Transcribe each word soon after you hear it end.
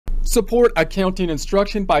Support accounting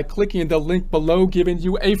instruction by clicking the link below, giving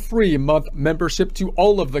you a free month membership to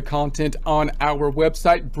all of the content on our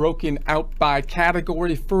website, broken out by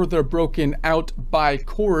category, further broken out by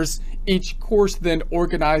course. Each course then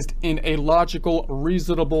organized in a logical,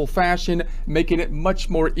 reasonable fashion, making it much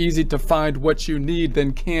more easy to find what you need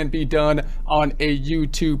than can be done on a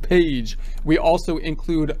YouTube page. We also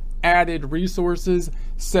include added resources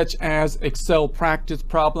such as Excel practice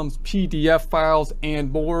problems, PDF files,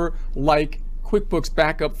 and more, like QuickBooks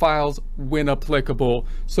backup files when applicable.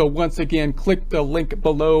 So once again, click the link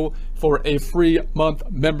below for a free month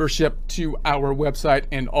membership to our website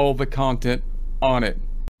and all the content on it.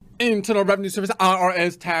 Internal Revenue Service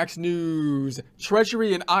IRS tax news.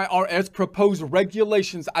 Treasury and IRS propose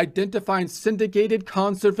regulations identifying syndicated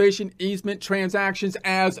conservation easement transactions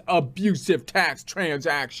as abusive tax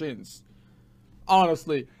transactions.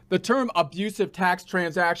 Honestly, the term abusive tax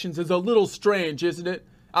transactions is a little strange, isn't it?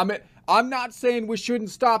 I mean, I'm not saying we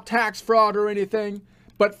shouldn't stop tax fraud or anything,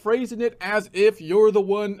 but phrasing it as if you're the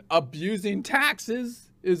one abusing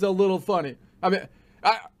taxes is a little funny. I mean,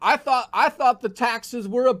 I thought the taxes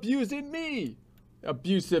were abusing me.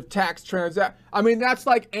 Abusive tax transaction. I mean, that's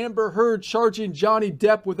like Amber Heard charging Johnny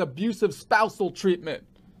Depp with abusive spousal treatment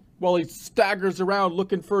while he staggers around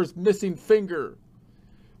looking for his missing finger.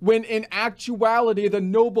 When in actuality, the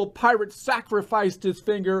noble pirate sacrificed his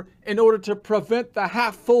finger in order to prevent the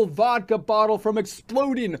half-full vodka bottle from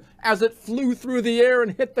exploding as it flew through the air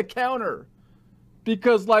and hit the counter.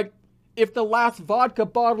 Because, like, if the last vodka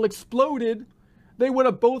bottle exploded, they would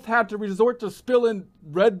have both had to resort to spilling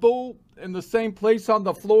Red Bull in the same place on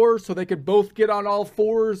the floor so they could both get on all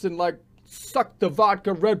fours and, like, suck the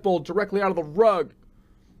vodka Red Bull directly out of the rug.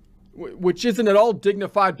 Which isn't at all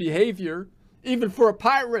dignified behavior, even for a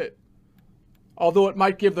pirate. Although it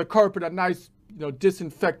might give the carpet a nice,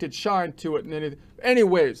 disinfected shine to it. And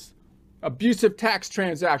anyways, abusive tax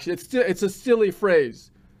transaction. It's a silly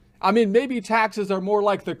phrase. I mean, maybe taxes are more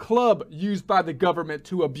like the club used by the government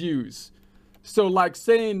to abuse. So like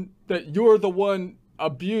saying that you're the one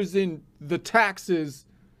abusing the taxes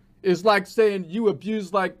is like saying you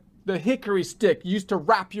abuse like the hickory stick used to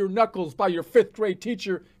wrap your knuckles by your 5th grade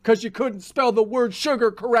teacher because you couldn't spell the word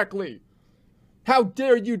sugar correctly. How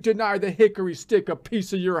dare you deny the hickory stick a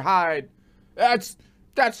piece of your hide? That's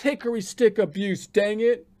hickory stick abuse, dang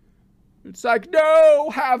it. It's like,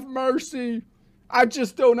 no, have mercy. I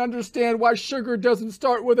just don't understand why sugar doesn't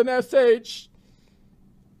start with an SH.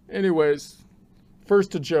 Anyways.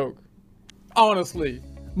 First a joke. Honestly,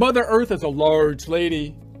 Mother Earth is a large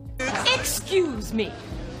lady. Excuse me,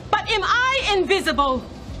 but am I invisible?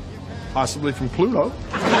 Possibly from Pluto.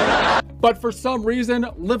 But for some reason,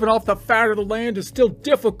 living off the fat of the land is still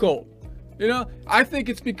difficult. I think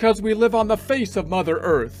it's because we live on the face of Mother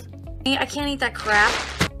Earth. I can't eat that crap.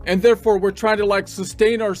 And therefore we're trying to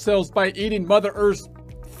sustain ourselves by eating Mother Earth's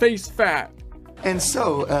face fat. And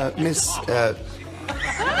so, Miss,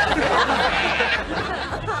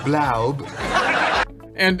 Blaub.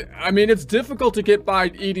 And, I mean, it's difficult to get by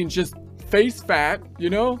eating just face fat,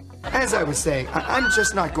 As I was saying, I'm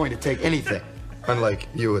just not going to take anything, unlike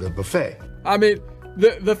you at a buffet. I mean,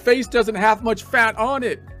 the face doesn't have much fat on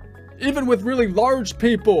it, even with really large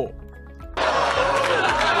people.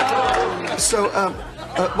 So,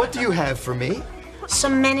 what do you have for me?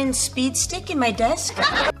 Some men in speed stick in my desk.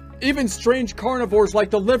 Even strange carnivores like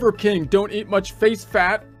the Liver King don't eat much face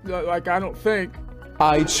fat, I don't think.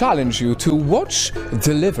 I challenge you to watch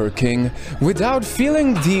The Liver King without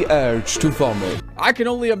feeling the urge to vomit. I can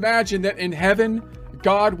only imagine that in heaven,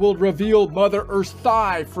 God will reveal Mother Earth's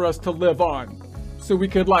thigh for us to live on. So we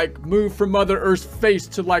could move from Mother Earth's face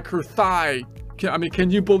to her thigh. Can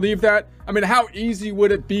you believe that? I mean, how easy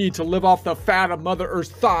would it be to live off the fat of Mother Earth's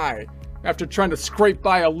thigh after trying to scrape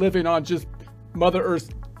by a living on just Mother Earth's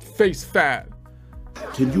face fat?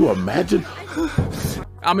 Can you imagine?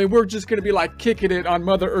 I mean, we're just gonna be kicking it on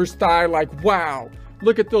Mother Earth's thigh, wow,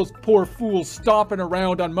 look at those poor fools stomping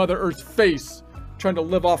around on Mother Earth's face, trying to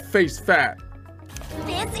live off face fat.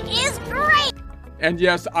 This is great! And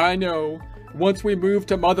yes, I know, once we move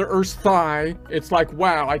to Mother Earth's thigh, it's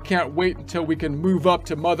wow, I can't wait until we can move up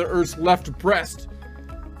to Mother Earth's left breast.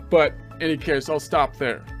 But, in any case, I'll stop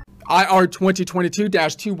there. IR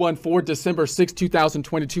 2022-214, December 6,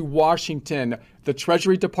 2022, Washington. The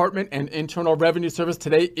Treasury Department and Internal Revenue Service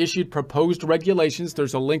today issued proposed regulations,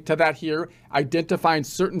 there's a link to that here, identifying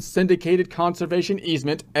certain syndicated conservation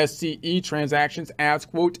easement, SCE transactions as,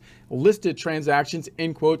 quote, listed transactions,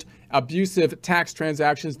 end quote, abusive tax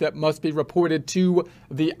transactions that must be reported to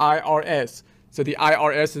the IRS. So the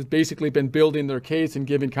IRS has basically been building their case and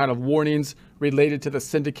giving kind of warnings related to the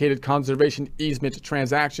syndicated conservation easement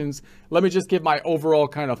transactions. Let me just give my overall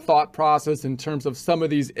kind of thought process in terms of some of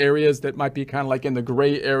these areas that might be kind of like in the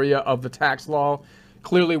gray area of the tax law.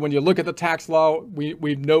 Clearly, when you look at the tax law,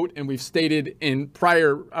 we note and we've stated in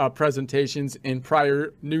prior presentations, in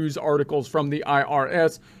prior news articles from the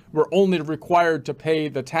IRS, we're only required to pay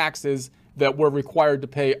the taxes that we're required to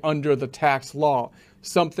pay under the tax law.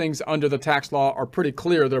 Some things under the tax law are pretty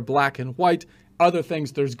clear. They're black and white. Other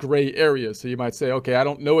things, there's gray areas. So you might say, okay, I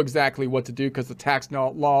don't know exactly what to do because the tax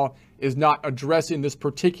law is not addressing this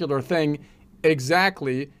particular thing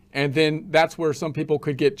exactly. And then that's where some people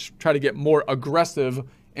could try to get more aggressive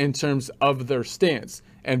in terms of their stance.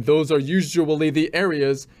 And those are usually the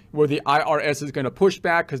areas where the IRS is going to push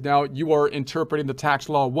back, because now you are interpreting the tax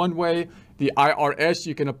law one way. The IRS,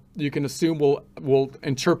 you can assume, will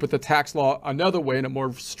interpret the tax law another way, in a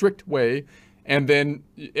more strict way, and then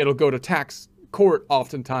it'll go to tax court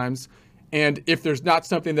oftentimes. And if there's not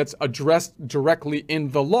something that's addressed directly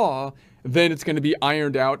in the law, then it's going to be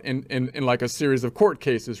ironed out in like a series of court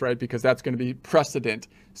cases, right? Because that's going to be precedent.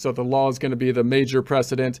 So the law is going to be the major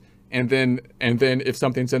precedent, and then if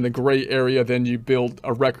something's in the gray area, then you build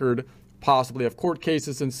a record possibly of court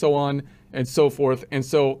cases and so on and so forth. And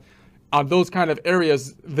so on those kind of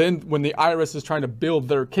areas, then when the IRS is trying to build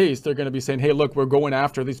their case, they're going to be saying, hey, look, we're going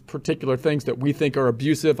after these particular things that we think are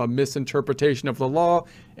abusive, a misinterpretation of the law.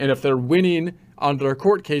 And if they're winning on their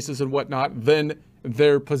court cases and whatnot, then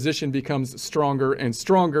their position becomes stronger and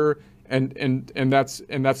stronger. And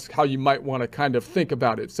that's how you might want to kind of think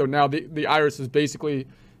about it. So now the IRS is basically,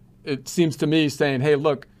 it seems to me, saying, hey,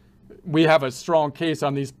 look, we have a strong case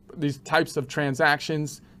on these types of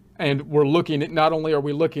transactions. And we're looking at, not only are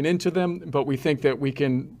we looking into them, but we think that we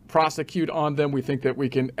can prosecute on them. We think that we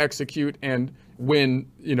can execute and win,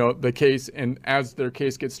 the case. And as their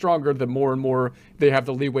case gets stronger, the more and more they have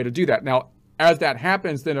the leeway to do that. Now, as that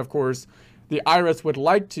happens, then of course, the IRS would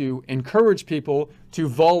like to encourage people to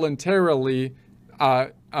voluntarily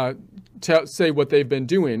say what they've been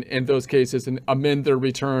doing in those cases and amend their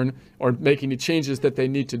return or make any changes that they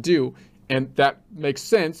need to do. And that makes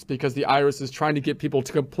sense because the IRS is trying to get people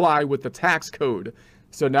to comply with the tax code.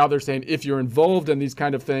 So now they're saying, if you're involved in these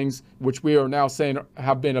kind of things, which we are now saying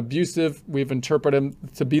have been abusive, we've interpreted them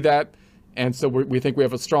to be that. And so we think we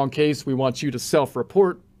have a strong case. We want you to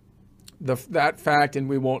self-report that fact, and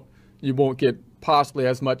you won't get possibly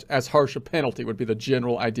as harsh a penalty would be the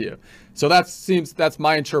general idea. So that's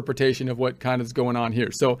my interpretation of what kind of is going on here.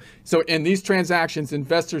 So in these transactions,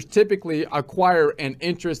 investors typically acquire an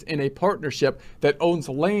interest in a partnership that owns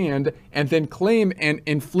land and then claim an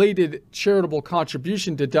inflated charitable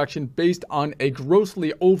contribution deduction based on a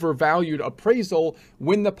grossly overvalued appraisal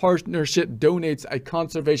when the partnership donates a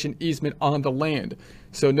conservation easement on the land.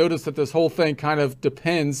 So notice that this whole thing kind of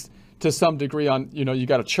depends to some degree on, you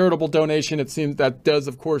got a charitable donation. It seems that does,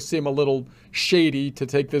 of course, seem a little shady to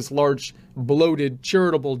take this large bloated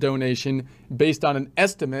charitable donation based on an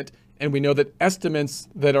estimate. And we know that estimates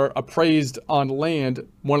that are appraised on land,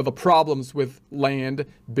 one of the problems with land,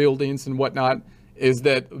 buildings and whatnot, is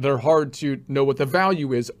that they're hard to know what the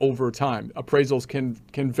value is over time. Appraisals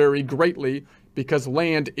can vary greatly because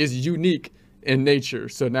land is unique in nature.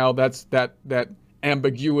 So now that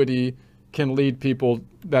ambiguity can lead people.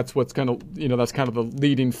 That's what's kind of, that's kind of the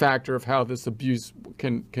leading factor of how this abuse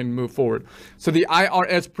can move forward. So the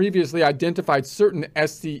IRS previously identified certain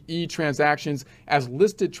SCE transactions as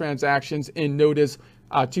listed transactions in Notice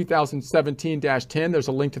 2017-10. There's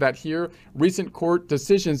a link to that here. Recent court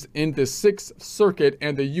decisions in the Sixth Circuit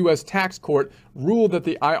and the U.S. Tax Court ruled that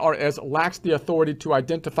the IRS lacks the authority to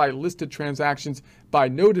identify listed transactions by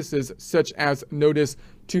notices such as Notice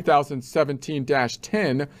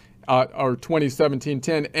 2017-10 or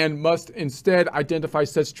 2017-10, and must instead identify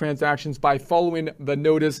such transactions by following the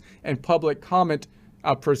notice and public comment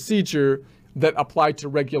procedure that apply to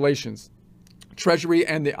regulations. Treasury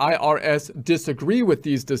and the IRS disagree with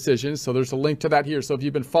these decisions, so there's a link to that here. So if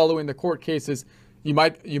you've been following the court cases, you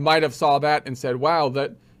might have saw that and said, wow,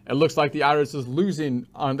 that it looks like the IRS is losing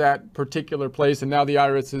on that particular place, and now the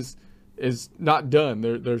IRS is not done.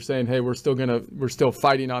 They're saying, hey, we're still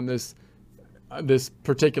fighting on this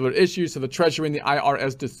particular issue. So the Treasury and the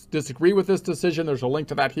IRS disagree with this decision. There's a link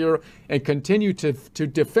to that here, and continue to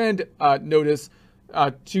defend Notice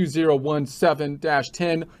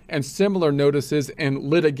 2017-10 and similar notices in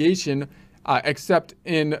litigation, except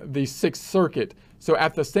in the Sixth Circuit. So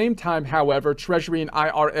at the same time, however, Treasury and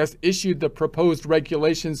IRS issued the proposed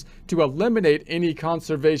regulations to eliminate any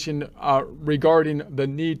conservation regarding the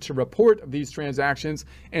need to report these transactions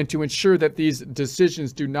and to ensure that these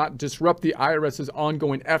decisions do not disrupt the IRS's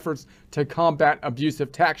ongoing efforts to combat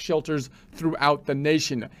abusive tax shelters throughout the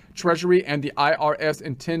nation. Treasury and the IRS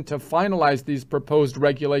intend to finalize these proposed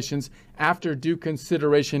regulations after due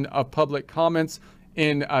consideration of public comments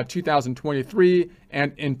in 2023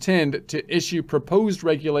 and intend to issue proposed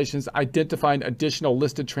regulations identifying additional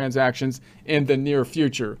listed transactions in the near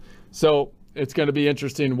future. So it's going to be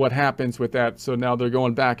interesting what happens with that. So now they're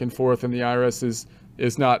going back and forth, and the IRS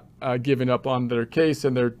is not giving up on their case,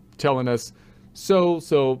 and they're telling us so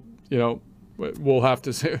you know, we'll have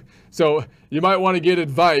to say. So you might want to get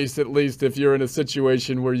advice, at least if you're in a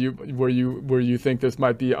situation where you think this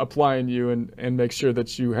might be applying you, and make sure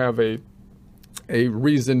that you have a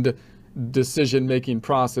reasoned decision-making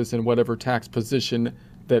process in whatever tax position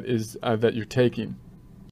that is that you're taking.